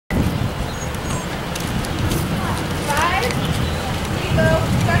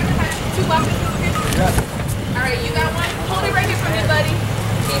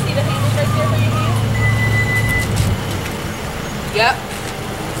Yep.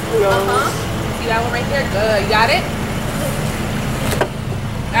 See that one right there? Good. You got it?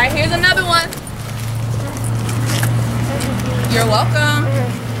 All right, here's another one. You're welcome.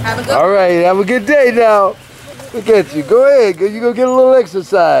 Have a good All right, have a good day now. Look at you. Go ahead. You go get a little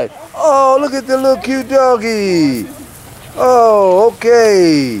exercise. Oh, look at the little cute doggy. Oh,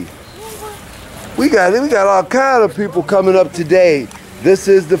 okay. We got all kind of people coming up today. This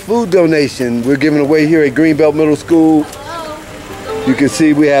is the food donation we're giving away here at Greenbelt Middle School. You can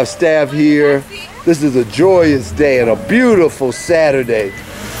see we have staff here. This is a joyous day and a beautiful Saturday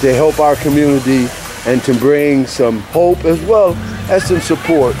to help our community and to bring some hope as well as some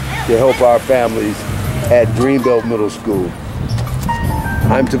support to help our families at Greenbelt Middle School.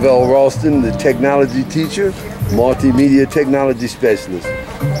 I'm Tavel Ralston, the technology teacher, multimedia technology specialist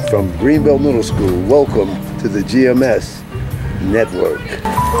from Greenbelt Middle School. Welcome to the GMS Network.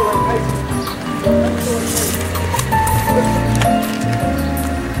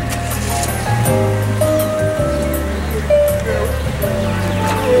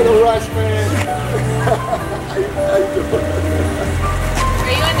 Rush, man. How you doing?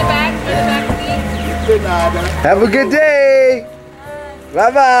 Are you in the back? In the back seat? Have a good day.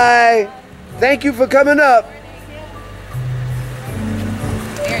 Bye-bye. Thank you for coming up.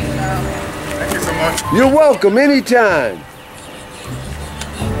 There you go. Thank you so much. You're welcome anytime.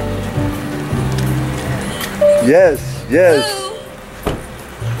 Yes, yes.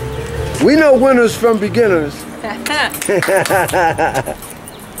 We know winners from beginners.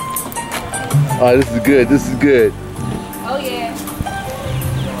 Oh, this is good. This is good. Oh, yeah.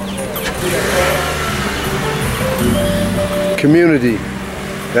 Community.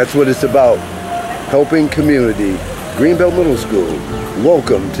 That's what it's about. Helping community. Greenbelt Middle School.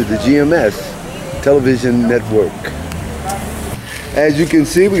 Welcome to the GMS Television Network. As you can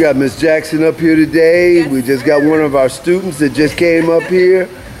see, we got Miss Jackson up here today. Yes. We just got one of our students that just came up here.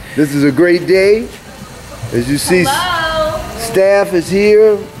 This is a great day. As you see, staff is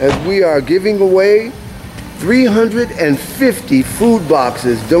here as we are giving away 350 food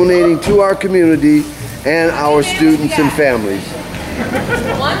boxes donating to our community and our students and families. 1,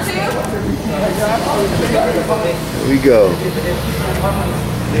 2. Here we go.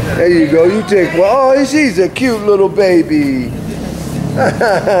 There you go. You take one. Oh, she's a cute little baby.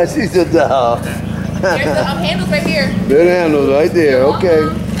 She's a doll. There's the handles right here. Good handles right there. Okay.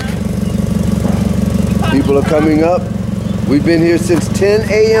 People are coming up. We've been here since 10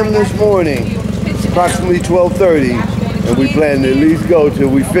 a.m. this morning. It's approximately 12:30, and we plan to at least go till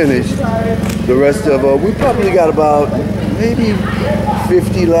we finish the rest of. We probably got about maybe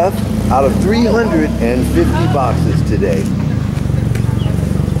 50 left out of 350 boxes today.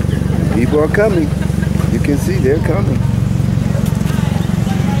 People are coming. You can see they're coming.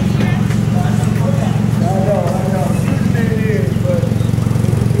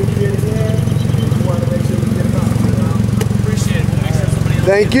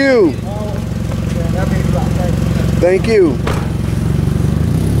 Thank you. Thank you.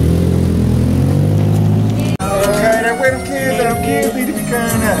 Okay, that way them kids need to be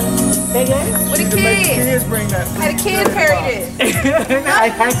carrying that. What a Need to make the kid. kids bring that. Had a kid carried it.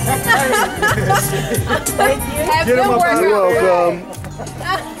 Have Get 'em good up work. on You're welcome.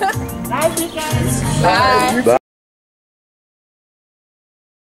 Bye. Bye.